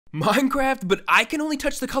Minecraft, but I can only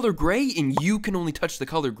touch the color gray and you can only touch the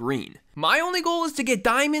color green. My only goal is to get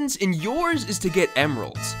diamonds and yours is to get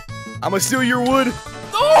emeralds. I'ma steal your wood.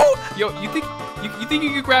 No! Yo, you think you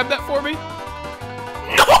could grab that for me?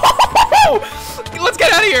 No! Let's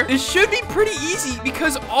get out of here. This should be pretty easy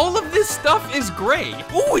because all of this stuff is gray.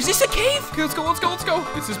 Ooh, is this a cave? Okay, let's go.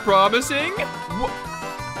 This is promising.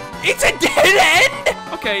 It's a dead end!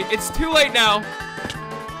 Okay, it's too late now.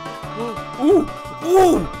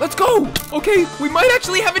 Ooh, let's go! Okay, we might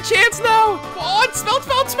actually have a chance now. Oh, it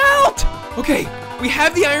smelt! Okay, we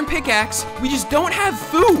have the iron pickaxe. We just don't have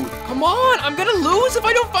food. Come on, I'm gonna lose if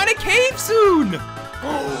I don't find a cave soon.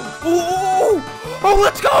 Ooh, oh,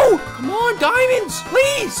 let's go! Come on, diamonds,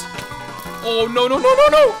 please! Oh, no.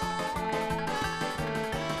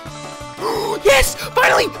 Yes,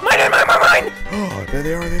 finally, mine! Oh, there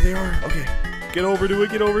they are. Okay, get over to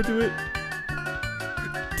it.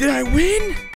 Did I win?